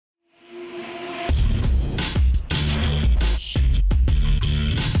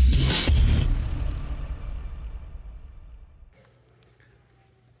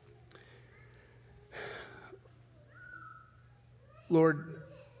Lord,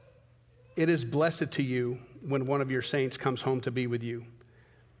 it is blessed to you when one of your saints comes home to be with you.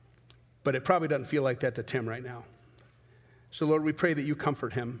 But it probably doesn't feel like that to Tim right now. So, Lord, we pray that you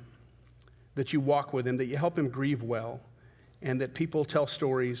comfort him, that you walk with him, that you help him grieve well, and that people tell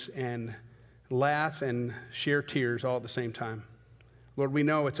stories and laugh and share tears all at the same time. Lord, we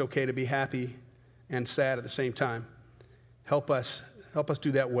know it's okay to be happy and sad at the same time. Help us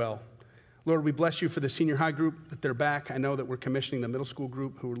do that well. Lord, we bless you for the senior high group, that they're back. I know that we're commissioning the middle school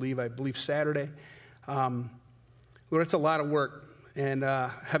group who will leave, I believe, Saturday. Lord, it's a lot of work. And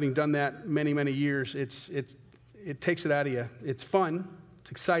having done that many, many years, it takes it out of you. It's fun.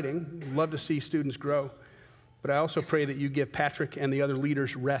 It's exciting. Love to see students grow. But I also pray that you give Patrick and the other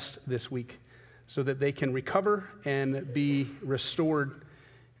leaders rest this week so that they can recover and be restored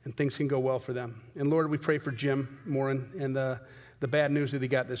and things can go well for them. And Lord, we pray for Jim Morin and the bad news that he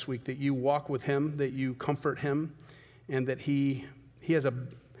got this week, that you walk with him, that you comfort him, and that he get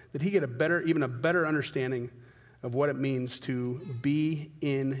a better understanding of what it means to be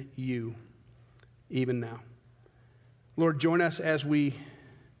in you, even now. Lord, join us as we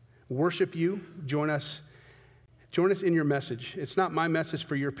worship you. Join us in your message. It's not my message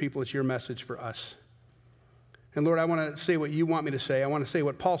for your people, it's your message for us. And Lord, I want to say what you want me to say. I want to say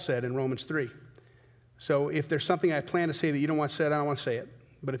what Paul said in Romans 3. So if there's something I plan to say that you don't want said, I don't want to say it.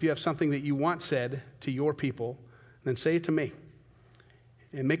 But if you have something that you want said to your people, then say it to me.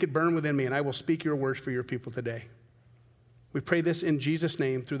 And make it burn within me, and I will speak your words for your people today. We pray this in Jesus'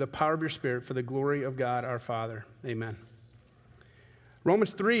 name, through the power of your Spirit, for the glory of God our Father. Amen.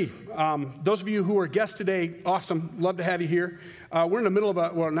 Romans 3, those of you who are guests today, awesome, love to have you here. We're in the middle of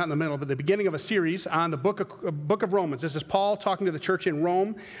not in the middle, but the beginning of a series on the book of Romans. This is Paul talking to the church in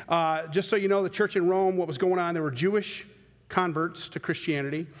Rome. Just so you know, the church in Rome, what was going on, there were Jewish converts to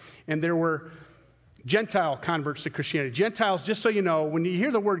Christianity, and there were Gentile converts to Christianity. Gentiles, just so you know, when you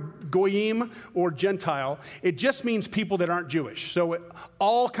hear the word goyim or Gentile, it just means people that aren't Jewish. So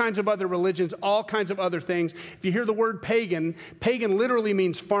all kinds of other religions, all kinds of other things. If you hear the word pagan, pagan literally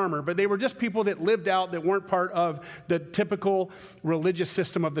means farmer, but they were just people that lived out, that weren't part of the typical religious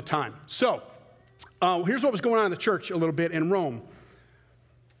system of the time. So here's what was going on in the church a little bit in Rome.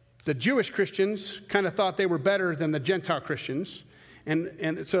 The Jewish Christians kind of thought they were better than the Gentile Christians,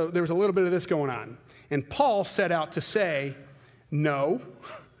 and so there was a little bit of this going on. And Paul set out to say, no,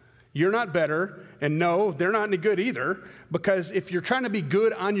 you're not better, and no, they're not any good either, because if you're trying to be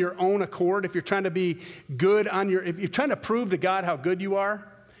good on your own accord, if you're trying to be good if you're trying to prove to God how good you are,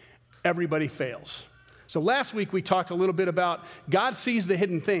 everybody fails. So last week we talked a little bit about God sees the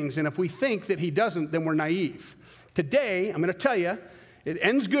hidden things, and if we think that he doesn't, then we're naive. Today, I'm going to tell you, it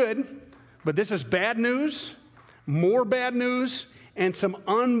ends good, but this is bad news, more bad news, and some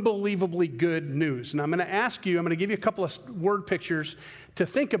unbelievably good news. And I'm going to give you a couple of word pictures to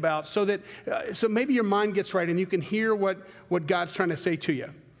think about so maybe your mind gets right and you can hear what God's trying to say to you.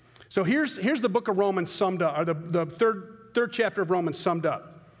 So here's the book of Romans summed up, or the third chapter of Romans summed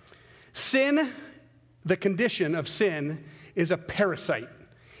up. Sin, the condition of sin, is a parasite.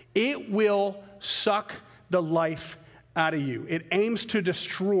 It will suck the life out of you. It aims to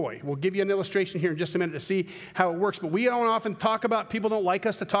destroy. We'll give you an illustration here in just a minute to see how it works, but we don't often talk about, people don't like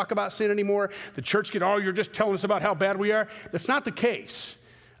us to talk about sin anymore. The church you're just telling us about how bad we are. That's not the case.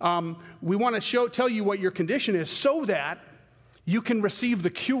 We want to tell you what your condition is so that you can receive the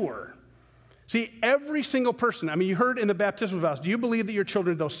cure. See, every single person, you heard in the baptismal vows, do you believe that your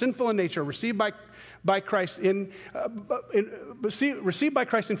children, though sinful in nature, received by Christ received by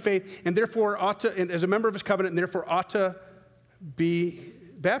Christ in faith, and therefore and as a member of his covenant, and therefore ought to be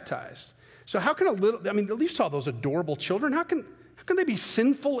baptized? So how can at least all those adorable children, how can they be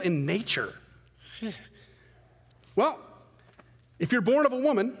sinful in nature? Well, if you're born of a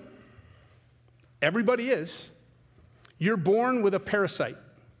woman, everybody is, you're born with a parasite.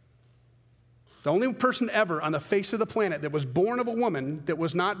 The only person ever on the face of the planet that was born of a woman that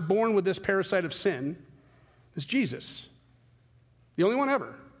was not born with this parasite of sin is Jesus. The only one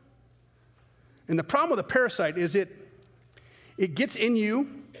ever. And the problem with a parasite is it gets in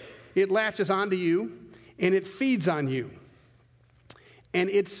you, it latches onto you, and it feeds on you. And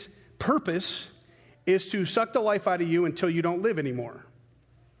its purpose is to suck the life out of you until you don't live anymore.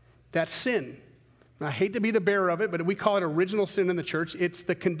 That's sin. I hate to be the bearer of it, but we call it original sin in the church. It's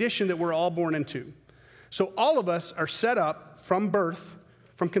the condition that we're all born into. So all of us are set up from birth,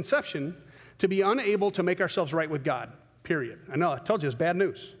 from conception, to be unable to make ourselves right with God, period. I know, I told you it's bad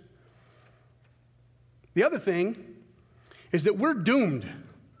news. The other thing is that we're doomed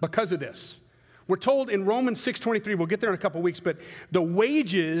because of this. We're told in Romans 6:23, we'll get there in a couple weeks, but the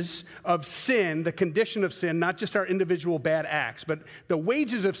wages of sin, the condition of sin, not just our individual bad acts, but the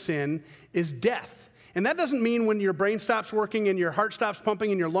wages of sin is death. And that doesn't mean when your brain stops working and your heart stops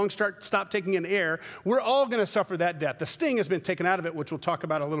pumping and your lungs stop taking in air, we're all going to suffer that death. The sting has been taken out of it, which we'll talk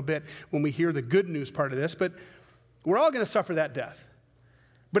about a little bit when we hear the good news part of this, but we're all going to suffer that death.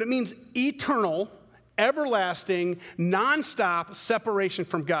 But it means eternal, everlasting, nonstop separation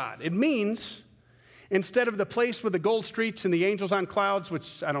from God. It means instead of the place with the gold streets and the angels on clouds,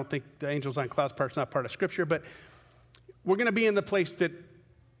 which I don't think the angels on clouds part's not part of Scripture, but we're going to be in the place that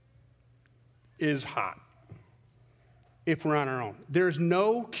is hot if we're on our own. There's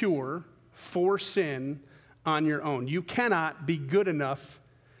no cure for sin on your own. You cannot be good enough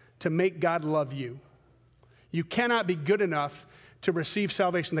to make God love you. You cannot be good enough to receive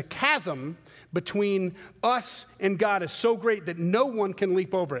salvation. The chasm between us and God is so great that no one can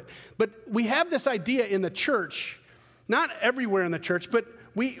leap over it. But we have this idea in the church, not everywhere in the church, but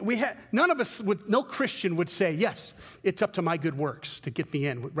we have, none of us would, no Christian would say, yes, it's up to my good works to get me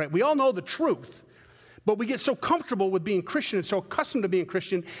in, right? We all know the truth, but we get so comfortable with being Christian and so accustomed to being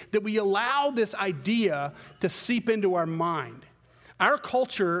Christian that we allow this idea to seep into our mind. Our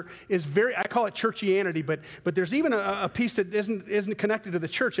culture is very, I call it churchianity, but there's even a piece that isn't connected to the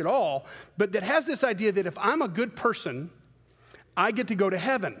church at all, but that has this idea that if I'm a good person, I get to go to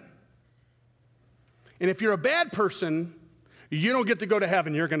heaven. And if you're a bad person, you don't get to go to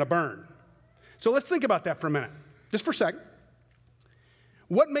heaven, you're going to burn. So let's think about that for a minute, just for a second.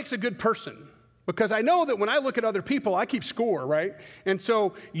 What makes a good person? Because I know that when I look at other people, I keep score, right? And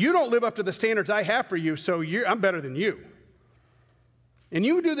so you don't live up to the standards I have for you, so I'm better than you. And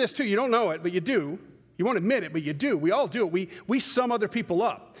you do this too. You don't know it, but you do. You won't admit it, but you do. We all do it. We sum other people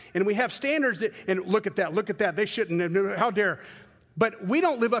up. And we have standards that, and look at that. They shouldn't, how dare. But we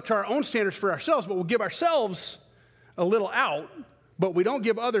don't live up to our own standards for ourselves, but we'll give ourselves a little out, but we don't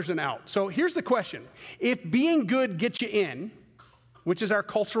give others an out. So here's the question. If being good gets you in, which is our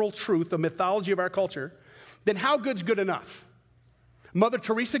cultural truth, the mythology of our culture, then how good's good enough? Mother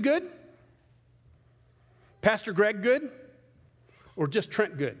Teresa good? Pastor Greg good? Or just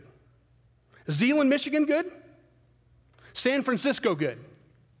Trent good? Zeeland, Michigan good? San Francisco good?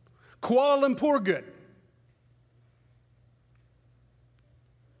 Kuala Lumpur good?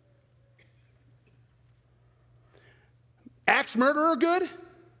 Axe murderer good?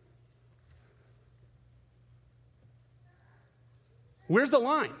 Where's the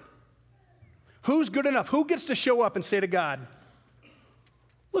line? Who's good enough? Who gets to show up and say to God,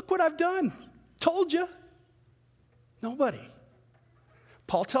 look what I've done. Told you. Nobody.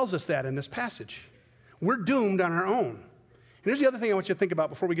 Paul tells us that in this passage. We're doomed on our own. And here's the other thing I want you to think about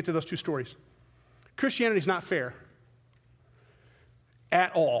before we get to those two stories. Christianity is not fair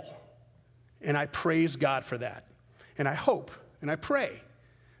at all. And I praise God for that. And I hope and I pray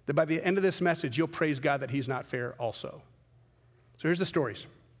that by the end of this message, you'll praise God that he's not fair also. So here's the stories.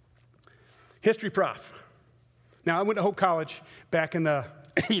 History prof. Now, I went to Hope College back in the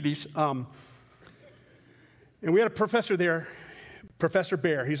 80s. And we had a professor there, Professor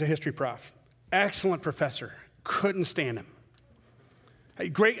Bear. He's a history prof. Excellent professor. Couldn't stand him.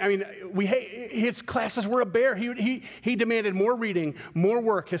 Great. I mean, his classes were a bear. He demanded more reading, more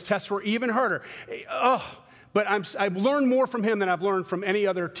work. His tests were even harder. But I've learned more from him than I've learned from any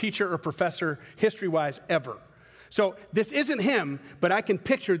other teacher or professor, history-wise, ever. So this isn't him, but I can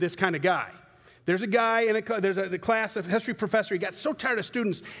picture this kind of guy. There's a guy there's a class of history professor. He got so tired of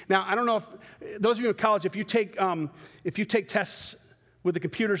students. Now, I don't know if those of you in college, if you take tests with the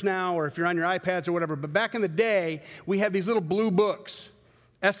computers now, or if you're on your iPads or whatever, but back in the day, we had these little blue books,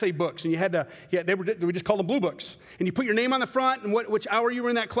 essay books, and we just called them blue books. And you put your name on the front and which hour you were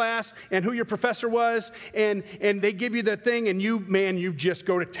in that class and who your professor was, and they give you the thing, and you just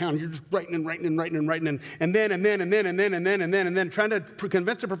go to town. You're just writing and then trying to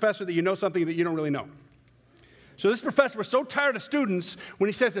convince the professor that you know something that you don't really know. So this professor was so tired of students. When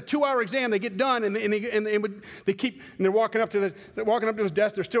he says a 2-hour exam, they get done and they're walking up to his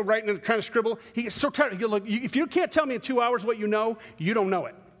desk. They're still writing and trying to scribble. He gets so tired. He goes, look, if you can't tell me in 2 hours what you know, you don't know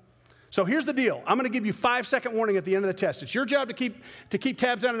it. So here's the deal. I'm going to give you 5-second warning at the end of the test. It's your job to keep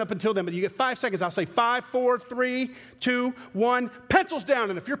tabs on it up until then, but you get 5 seconds. I'll say 5, 4, 3, 2, 1. Pencils down.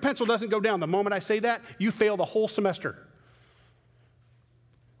 And if your pencil doesn't go down the moment I say that, you fail the whole semester.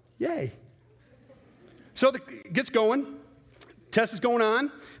 Yay. So it gets going. Test is going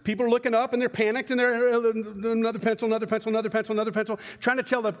on. People are looking up and they're panicked and they're another pencil, trying to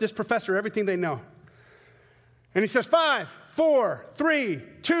tell this professor everything they know. And he says, 5, 4, 3,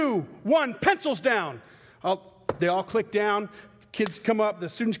 2, 1, pencils down. They all click down. kids come up, the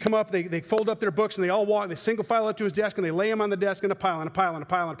students come up, they fold up their books, and they all walk, they single file up to his desk, and they lay them on the desk in a pile, and a pile, and a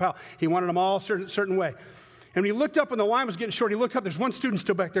pile, and a pile. He wanted them all a certain way. And when he looked up when the line was getting short, he looked up, there's one student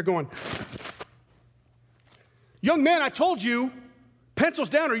still back there going, young man, I told you, pencils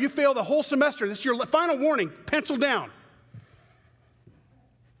down or you fail the whole semester. This is your final warning, pencil down.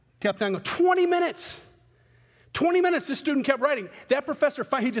 Kept on going, 20 minutes. 20 minutes, this student kept writing. That professor,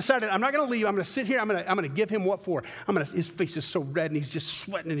 he decided, I'm not going to leave. I'm going to sit here. I'm going to give him what for. His face is so red, and he's just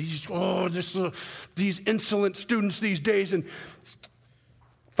sweating, and he's just, these insolent students these days. And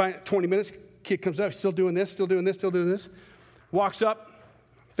 20 minutes, kid comes up, still doing this, still doing this, still doing this. Walks up,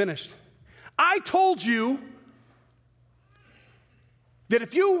 finished. I told you that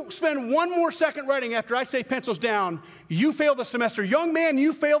if you spend one more second writing after I say pencils down, you fail the semester. Young man,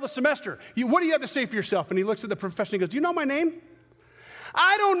 you fail the semester. What do you have to say for yourself? And he looks at the professor and he goes, do you know my name?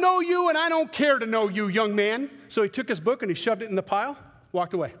 I don't know you, and I don't care to know you, young man. So he took his book and he shoved it in the pile,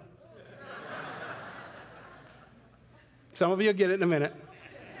 walked away. Some of you will get it in a minute.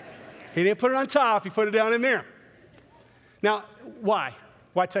 He didn't put it on top. He put it down in there. Now, why?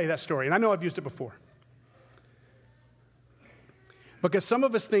 Why tell you that story? And I know I've used it before. Because some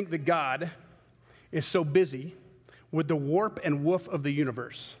of us think that God is so busy with the warp and woof of the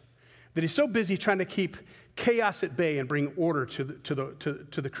universe that he's so busy trying to keep chaos at bay and bring order to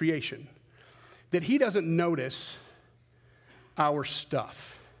the creation that he doesn't notice our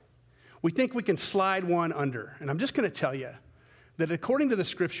stuff. We think we can slide one under. And I'm just going to tell you that according to the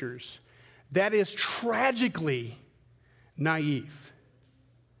scriptures, that is tragically naive.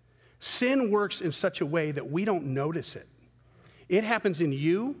 Sin works in such a way that we don't notice it. It happens in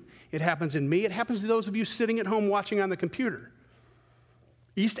you. It happens in me. It happens to those of you sitting at home watching on the computer.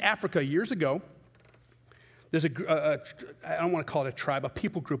 East Africa, years ago, there's I don't want to call it a tribe, a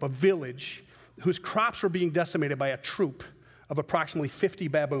people group, a village, whose crops were being decimated by a troop of approximately 50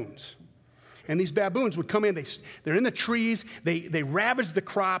 baboons. And these baboons would come in, they're in the trees, they ravage the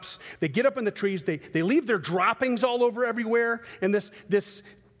crops, they get up in the trees, they leave their droppings all over everywhere, and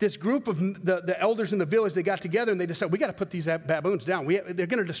this group of the elders in the village, they got together and they decided, we got to put these baboons down. They're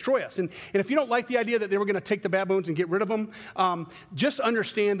going to destroy us. And if you don't like the idea that they were going to take the baboons and get rid of them, just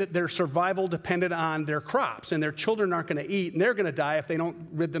understand that their survival depended on their crops, and their children aren't going to eat, and they're going to die if they don't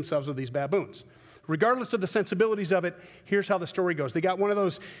rid themselves of these baboons. Regardless of the sensibilities of it, here's how the story goes. They got one of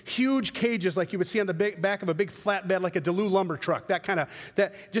those huge cages like you would see on the back of a big flatbed, like a Duluth lumber truck,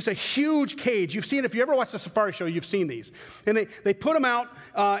 just a huge cage. You've seen, if you ever watched the safari show, you've seen these. And they put them out,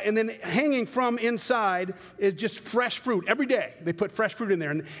 and then hanging from inside is just fresh fruit. Every day they put fresh fruit in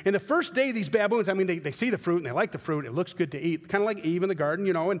there. And the first day, these baboons, they see the fruit and they like the fruit. It looks good to eat, kind of like Eve in the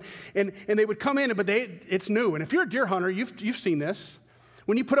garden, and they would come in, but it's new. And if you're a deer hunter, you've seen this.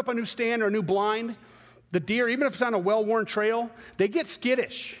 When you put up a new stand or a new blind, the deer, even if it's on a well-worn trail, they get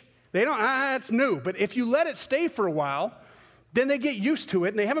skittish. They don't, it's new. But if you let it stay for a while, then they get used to it,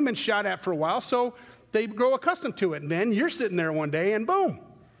 and they haven't been shot at for a while, so they grow accustomed to it. And then you're sitting there one day, and boom.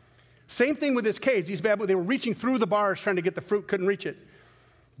 Same thing with this cage. These baboons, they were reaching through the bars trying to get the fruit, couldn't reach it.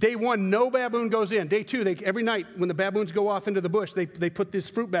 Day one, no baboon goes in. Day two, every night when the baboons go off into the bush, they put this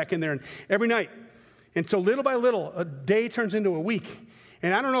fruit back in there, and every night. And so little by little, a day turns into a week.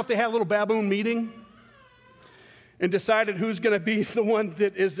 And I don't know if they had a little baboon meeting and decided who's going to be the one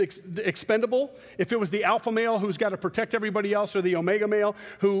that is expendable. If it was the alpha male who's got to protect everybody else, or the omega male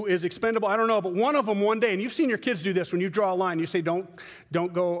who is expendable, I don't know. But one of them one day, and you've seen your kids do this when you draw a line, you say, don't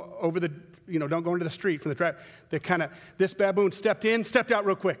go over don't go into the street from the trap. This baboon stepped in, stepped out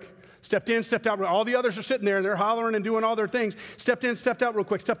real quick. Stepped in, stepped out. All the others are sitting there, and they're hollering and doing all their things. Stepped in, stepped out real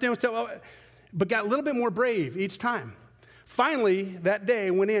quick. Stepped in, stepped out, but got a little bit more brave each time. Finally, that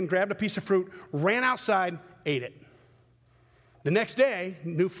day, went in, grabbed a piece of fruit, ran outside, ate it. The next day,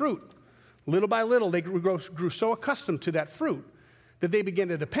 new fruit. Little by little, they grew so accustomed to that fruit that they began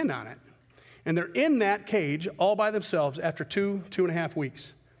to depend on it. And they're in that cage all by themselves after 2.5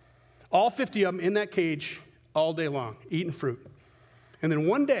 weeks. All 50 of them in that cage all day long, eating fruit. And then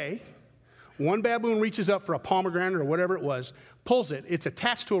one day, one baboon reaches up for a pomegranate or whatever it was, pulls it. It's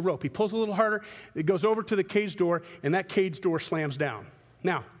attached to a rope. He pulls a little harder. It goes over to the cage door, and that cage door slams down.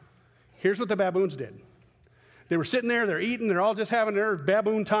 Now, here's what the baboons did. They were sitting there, they're eating, they're all just having their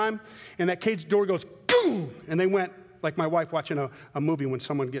baboon time, and that cage door goes, boom, and they went like my wife watching a movie when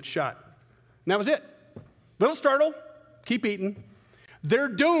someone gets shot. And that was it. Little startled, keep eating. They're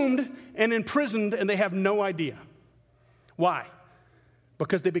doomed and imprisoned, and they have no idea. Why?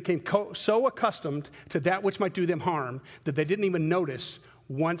 Because they became so accustomed to that which might do them harm that they didn't even notice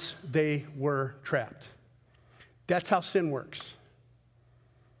once they were trapped. That's how sin works.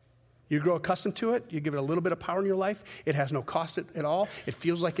 You grow accustomed to it. You give it a little bit of power in your life. It has no cost at all. It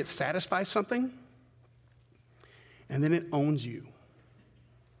feels like it satisfies something. And then it owns you.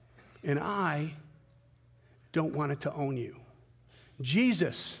 And I don't want it to own you.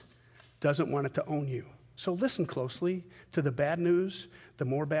 Jesus doesn't want it to own you. So listen closely to the bad news, the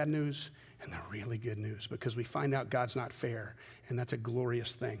more bad news, and the really good news, because we find out God's not fair, and that's a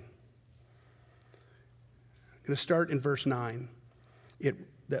glorious thing. I'm going to start in verse 9.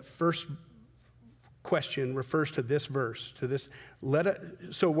 That first question refers to this verse, to this.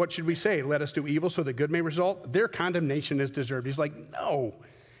 So what should we say? Let us do evil so that good may result? Their condemnation is deserved. He's like, no.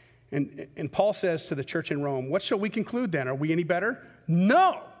 And Paul says to the church in Rome, what shall we conclude then? Are we any better?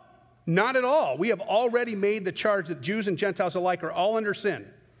 No, not at all. We have already made the charge that Jews and Gentiles alike are all under sin.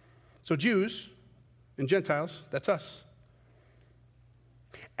 So Jews and Gentiles, that's us.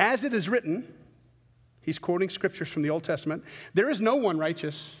 As it is written, he's quoting scriptures from the Old Testament, there is no one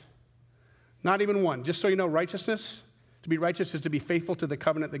righteous, not even one. Just so you know, righteousness, to be righteous is to be faithful to the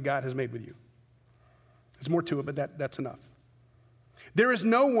covenant that God has made with you. There's more to it, but that's enough. There is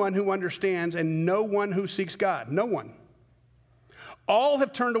no one who understands and no one who seeks God. No one. All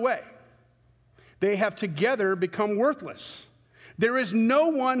have turned away. They have together become worthless. There is no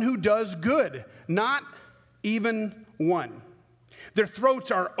one who does good, not even one. Their throats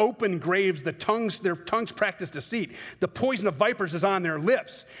are open graves. Their tongues practice deceit. The poison of vipers is on their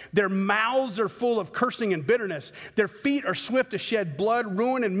lips. Their mouths are full of cursing and bitterness. Their feet are swift to shed blood.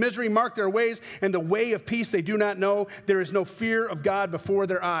 Ruin and misery mark their ways, and the way of peace they do not know. There is no fear of God before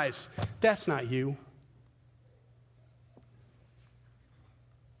their eyes. That's not you.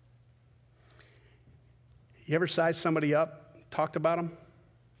 You ever size somebody up, talked about them?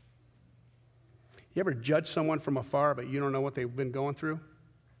 You ever judge someone from afar, but you don't know what they've been going through?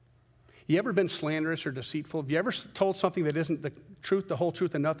 You ever been slanderous or deceitful? Have you ever told something that isn't the truth, the whole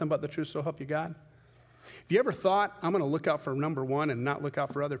truth, and nothing but the truth, so help you God? Have you ever thought, I'm going to look out for number one and not look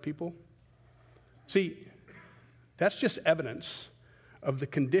out for other people? See, that's just evidence of the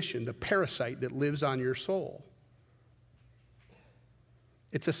condition, the parasite that lives on your soul.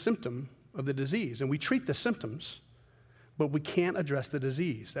 It's a symptom of the disease, and we treat the symptoms, but we can't address the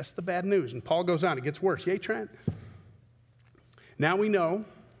disease. That's the bad news. And Paul goes on, it gets worse. Yay, Trent? Now we know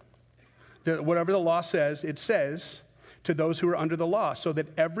that whatever the law says, it says to those who are under the law, so that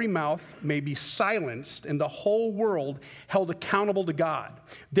every mouth may be silenced and the whole world held accountable to God.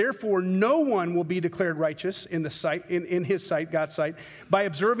 Therefore, no one will be declared righteous in his sight, God's sight, by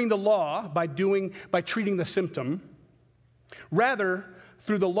observing the law, by treating the symptom. Rather,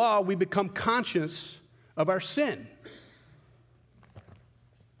 through the law, we become conscious of our sin.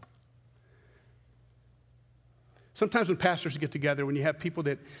 Sometimes when pastors get together, when you have people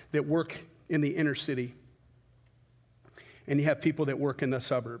that work in the inner city and you have people that work in the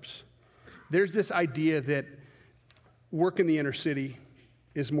suburbs, there's this idea that work in the inner city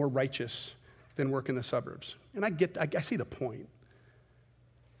is more righteous than work in the suburbs. And I see the point.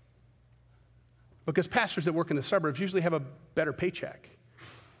 Because pastors that work in the suburbs usually have a better paycheck.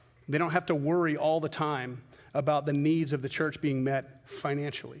 They don't have to worry all the time about the needs of the church being met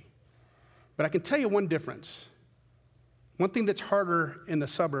financially. But I can tell you one difference. One thing that's harder in the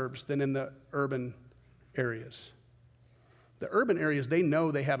suburbs than in the urban areas. The urban areas, they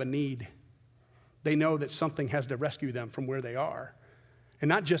know they have a need. They know that something has to rescue them from where they are. And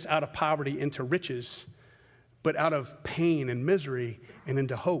not just out of poverty into riches, but out of pain and misery and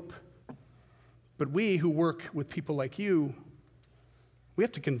into hope. But we who work with people like you, we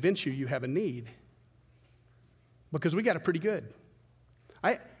have to convince you have a need. Because we got it pretty good.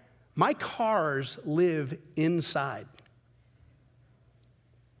 My cars live inside.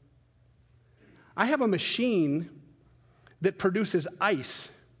 I have a machine that produces ice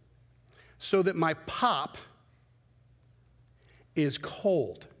so that my pop is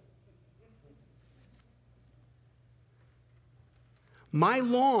cold. My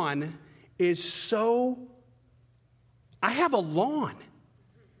lawn is I have a lawn.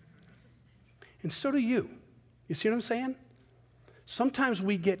 And so do you. You see what I'm saying? Sometimes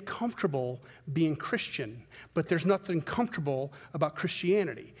we get comfortable being Christian, but there's nothing comfortable about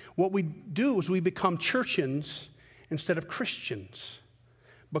Christianity. What we do is we become churchians instead of Christians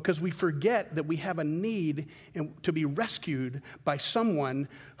because we forget that we have a need to be rescued by someone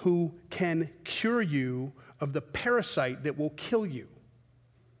who can cure you of the parasite that will kill you.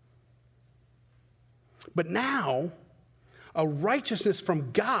 But now, a righteousness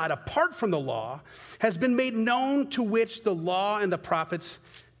from God, apart from the law, has been made known, to which the law and the prophets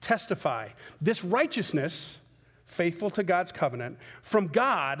testify. This righteousness, faithful to God's covenant, from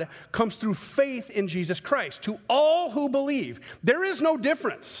God comes through faith in Jesus Christ to all who believe. There is no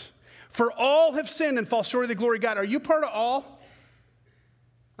difference, For all have sinned and fall short of the glory of God. Are you part of all?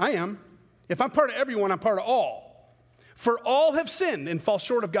 I am. If I'm part of everyone, I'm part of all. For all have sinned and fall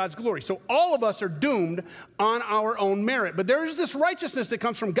short of God's glory. So all of us are doomed on our own merit. But there is this righteousness that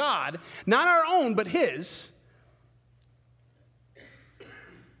comes from God, not our own, but his.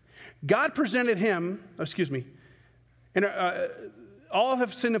 God presented him, and all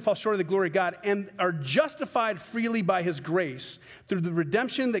have sinned and fall short of the glory of God and are justified freely by his grace through the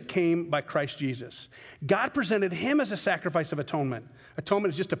redemption that came by Christ Jesus. God presented him as a sacrifice of atonement.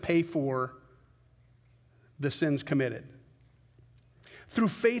 Atonement is just to pay for the sins committed. Through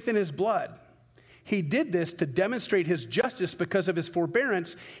faith in his blood. He did this to demonstrate his justice because of his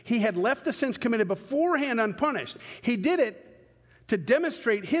forbearance. He had left the sins committed beforehand unpunished. He did it to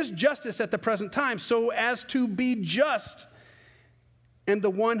demonstrate his justice at the present time so as to be just and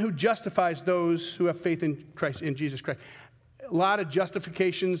the one who justifies those who have faith in Christ, in Jesus Christ. A lot of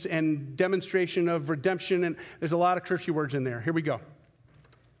justifications and demonstration of redemption, and there's a lot of churchy words in there. Here we go.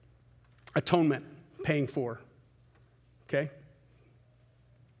 Atonement. Paying for, okay?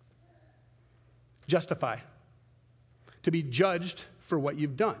 Justify, to be judged for what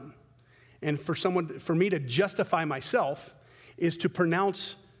you've done. And for me to justify myself is to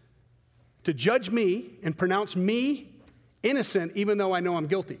judge me and pronounce me innocent even though I know I'm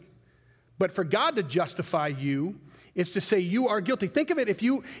guilty. But for God to justify you is to say you are guilty. Think of it, if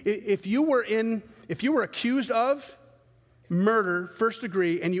you were accused of murder, first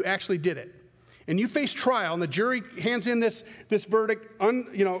degree, and you actually did it. And you face trial, and the jury hands in this verdict,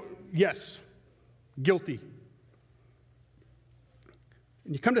 yes, guilty.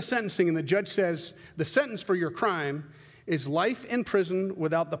 And you come to sentencing, and the judge says, the sentence for your crime is life in prison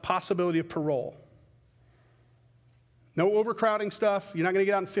without the possibility of parole. No overcrowding stuff. You're not going to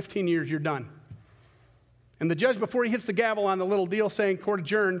get out in 15 years. You're done. And the judge, before he hits the gavel on the little deal saying court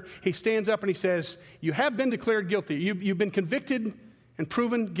adjourned, he stands up and he says, you have been declared guilty. You've been convicted and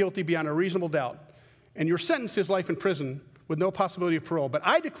proven guilty beyond a reasonable doubt. And your sentence is life in prison with no possibility of parole. But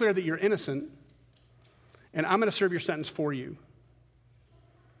I declare that you're innocent, and I'm going to serve your sentence for you.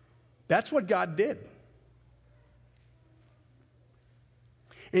 That's what God did.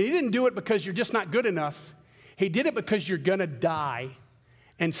 And he didn't do it because you're just not good enough. He did it because you're going to die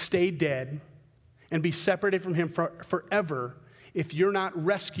and stay dead and be separated from him forever if you're not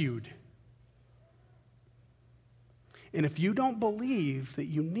rescued. And if you don't believe that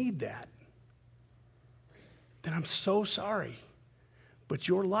you need that, then I'm so sorry. But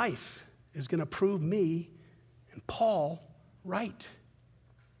your life is going to prove me and Paul right.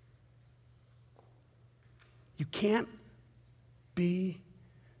 You can't be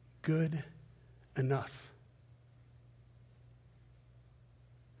good enough.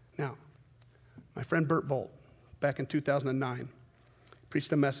 Now, my friend Bert Bolt, back in 2009,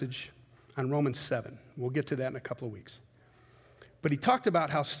 preached a message on Romans 7. We'll get to that in a couple of weeks. But he talked about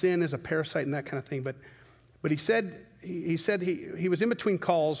how sin is a parasite and that kind of thing. But he said he was in between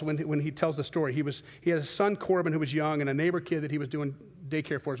calls when he tells the story. He had a son, Corbin, who was young, and a neighbor kid that he was doing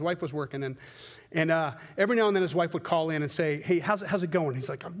daycare for. His wife was working, and every now and then his wife would call in and say, hey, how's it going? He's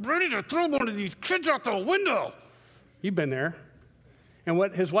like, I'm ready to throw one of these kids out the window. You've been there. And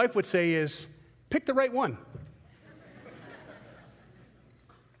what his wife would say is, pick the right one.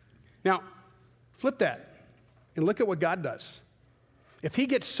 Now, flip that and look at what God does. If he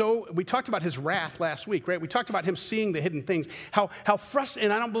gets we talked about his wrath last week, right? We talked about him seeing the hidden things, how frustrated,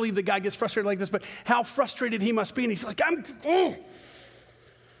 and I don't believe that God gets frustrated like this, but how frustrated he must be. And he's like,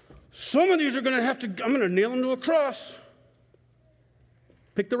 some of these are going to I'm going to nail them to a cross.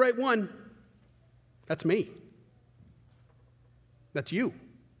 Pick the right one. That's me. That's you.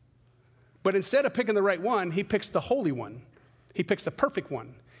 But instead of picking the right one, he picks the holy one. He picks the perfect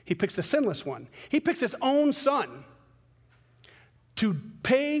one. He picks the sinless one. He picks his own son to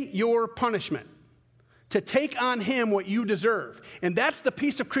pay your punishment, to take on him what you deserve. And that's the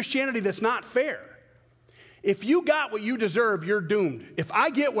piece of Christianity that's not fair. If you got what you deserve, you're doomed. If I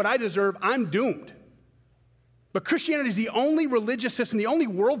get what I deserve, I'm doomed. But Christianity is the only religious system, the only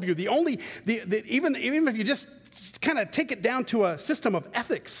worldview, even if you just kind of take it down to a system of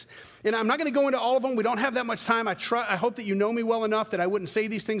ethics. And I'm not going to go into all of them. We don't have that much time. I hope that you know me well enough that I wouldn't say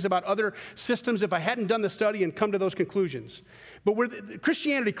these things about other systems if I hadn't done the study and come to those conclusions. But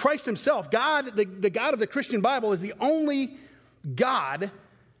Christianity, Christ himself, God, the God of the Christian Bible, is the only God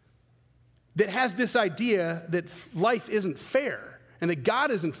that has this idea that life isn't fair and that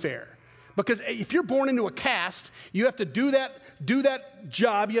God isn't fair. Because if you're born into a caste, you have to do that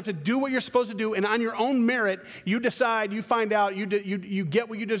job, you have to do what you're supposed to do, and on your own merit, you decide, you find out, you get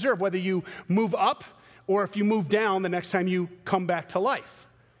what you deserve, whether you move up or if you move down the next time you come back to life.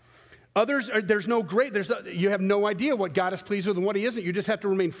 You have no idea what God is pleased with and what he isn't. You just have to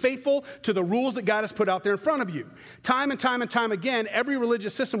remain faithful to the rules that God has put out there in front of you. Time and time and time again, every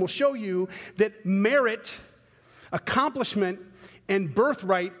religious system will show you that merit, accomplishment, and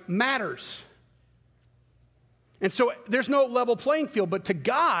birthright matters. And so there's no level playing field, but to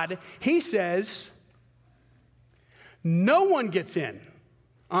God, he says, no one gets in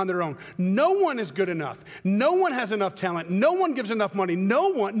on their own. No one is good enough. No one has enough talent. No one gives enough money. No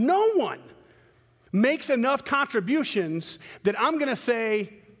one makes enough contributions that I'm going to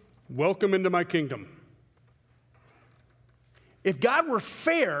say, welcome into my kingdom. If God were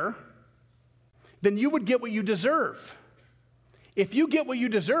fair, then you would get what you deserve. If you get what you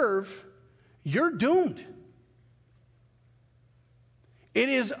deserve, you're doomed. It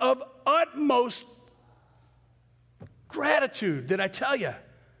is of utmost gratitude that I tell you,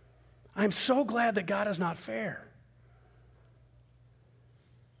 I'm so glad that God is not fair.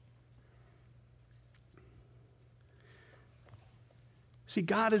 See,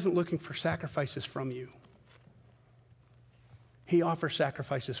 God isn't looking for sacrifices from you. He offers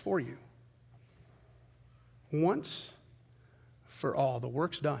sacrifices for you. Once for all, the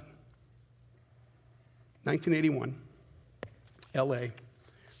work's done. 1981, LA,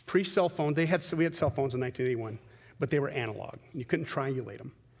 pre-cell phone. We had cell phones in 1981, but they were analog. You couldn't triangulate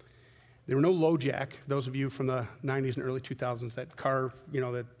them. There were no low jack. Those of you from the 90s and early 2000s, that car,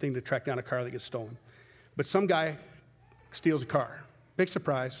 that thing to track down a car that gets stolen. But some guy steals a car. Big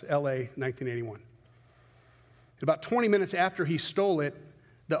surprise, LA, 1981. About 20 minutes after he stole it,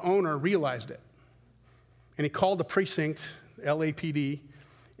 the owner realized it. And he called the precinct, LAPD,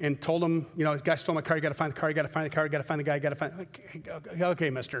 and told them, this guy stole my car, you got to find the car, you got to find the car, you got to find the guy, you got to find. Okay,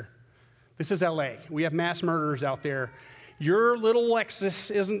 mister, this is LA. We have mass murderers out there. Your little Lexus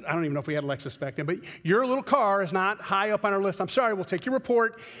isn't, I don't even know if we had a Lexus back then, but your little car is not high up on our list. I'm sorry, we'll take your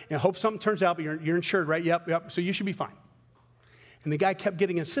report and hope something turns out, but you're insured, right? Yep, so you should be fine. And the guy kept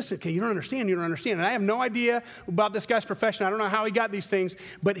getting insistent, okay, you don't understand. And I have no idea about this guy's profession. I don't know how he got these things,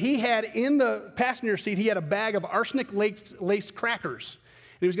 but he had in the passenger seat, he had a bag of arsenic-laced crackers.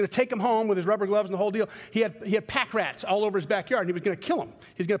 And he was going to take them home with his rubber gloves and the whole deal. He had pack rats all over his backyard, and he was going to kill them.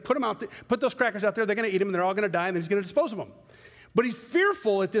 He's going to put them out there, put those crackers out there. They're going to eat them, and they're all going to die, and then he's going to dispose of them. But he's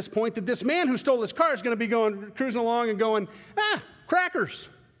fearful at this point that this man who stole his car is going to be cruising along and going, crackers.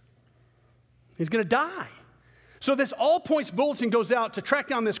 He's going to die. So this all-points bulletin goes out to track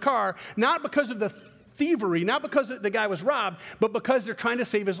down this car, not because of the thievery, not because the guy was robbed, but because they're trying to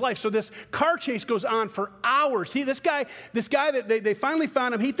save his life. So this car chase goes on for hours. This guy that they finally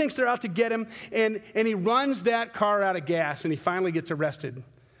found him, he thinks they're out to get him, and he runs that car out of gas, and he finally gets arrested.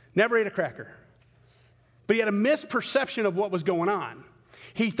 Never ate a cracker. But he had a misperception of what was going on.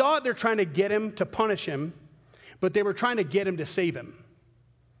 He thought they're trying to get him to punish him, but they were trying to get him to save him.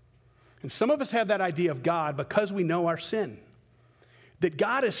 And some of us have that idea of God because we know our sin, that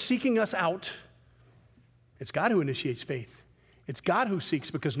God is seeking us out. It's God who initiates faith. It's God who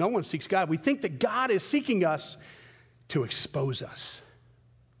seeks because no one seeks God. We think that God is seeking us to expose us,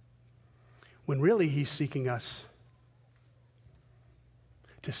 when really he's seeking us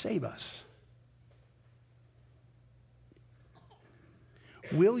to save us.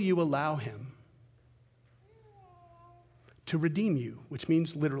 Will you allow him to redeem you, which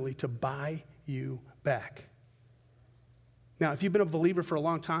means literally to buy you back? Now, if you've been a believer for a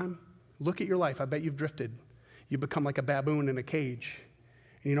long time, look at your life. I bet you've drifted. You become like a baboon in a cage,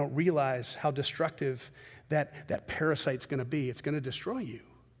 and you don't realize how destructive that parasite's going to be. It's going to destroy you.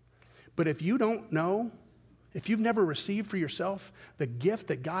 But if you don't know, if you've never received for yourself the gift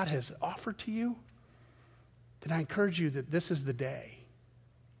that God has offered to you, then I encourage you that this is the day.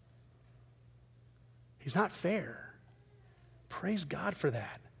 He's not fair. Praise God for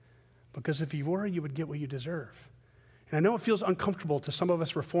that. Because if he were, you would get what you deserve. And I know it feels uncomfortable to some of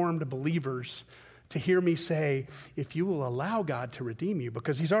us Reformed believers to hear me say, if you will allow God to redeem you,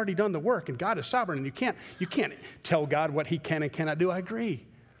 because he's already done the work and God is sovereign, and you can't tell God what he can and cannot do. I agree.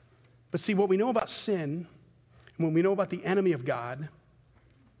 But see, what we know about sin and what we know about the enemy of God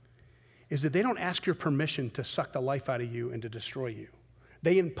is that they don't ask your permission to suck the life out of you and to destroy you.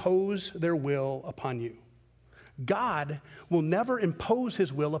 They impose their will upon you. God will never impose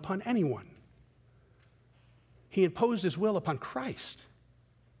his will upon anyone. He imposed his will upon Christ.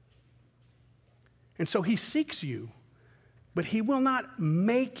 And so he seeks you, but he will not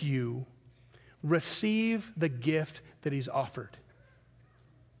make you receive the gift that he's offered.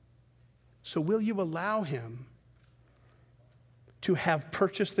 So will you allow him to have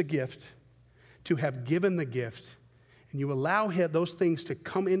purchased the gift, to have given the gift, and you allow those things to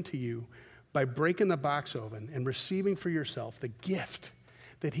come into you by breaking the box open and receiving for yourself the gift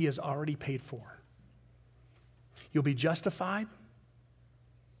that he has already paid for. You'll be justified,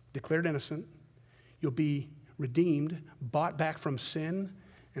 declared innocent. You'll be redeemed, bought back from sin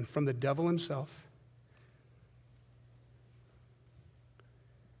and from the devil himself.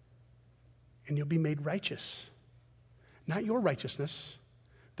 And you'll be made righteous. Not your righteousness.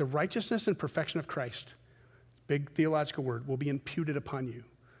 The righteousness and perfection of Christ, big theological word, will be imputed upon you.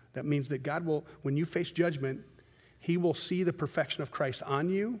 That means that God will, when you face judgment, he will see the perfection of Christ on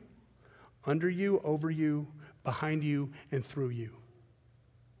you, under you, over you, behind you, and through you.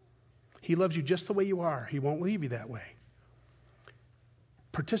 He loves you just the way you are. He won't leave you that way.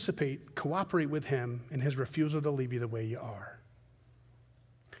 Participate, cooperate with him in his refusal to leave you the way you are.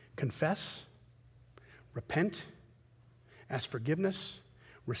 Confess, repent, ask forgiveness,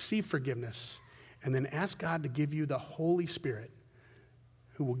 receive forgiveness, and then ask God to give you the Holy Spirit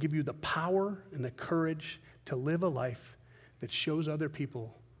who will give you the power and the courage to live a life that shows other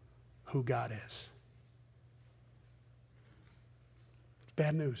people who God is. It's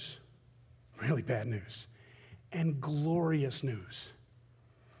bad news, really bad news, and glorious news.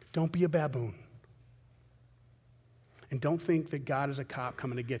 Don't be a baboon. And don't think that God is a cop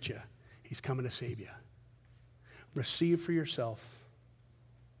coming to get you. He's coming to save you. Receive for yourself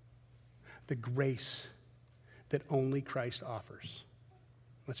the grace that only Christ offers.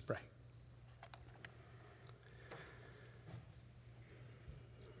 Let's pray.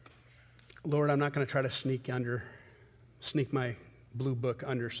 Lord, I'm not going to try to sneak my blue book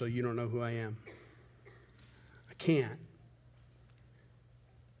under so you don't know who I am. I can't.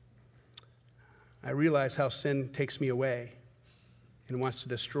 I realize how sin takes me away and wants to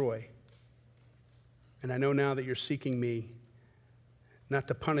destroy. And I know now that you're seeking me, not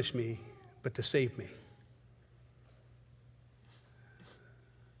to punish me, but to save me.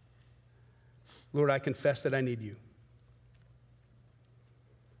 Lord, I confess that I need you.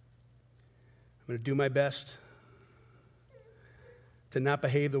 I'm going to do my best to not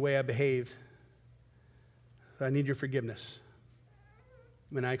behave the way I behaved. I need your forgiveness,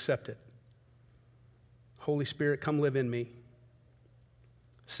 and I accept it. Holy Spirit, come live in me.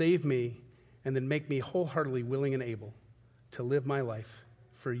 Save me, and then make me wholeheartedly willing and able to live my life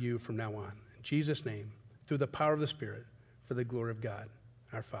for you from now on. In Jesus' name, through the power of the Spirit, for the glory of God,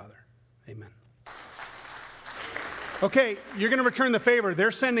 our Father. Amen. Okay, you're going to return the favor.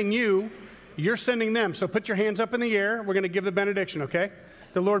 They're sending you. You're sending them. So put your hands up in the air. We're going to give the benediction, okay?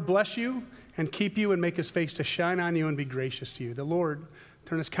 The Lord bless you and keep you and make his face to shine on you and be gracious to you. The Lord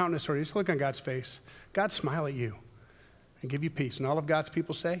turn his countenance toward you. Just look on God's face. God smile at you and give you peace. And all of God's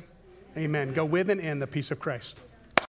people say, amen. Go with and in the peace of Christ.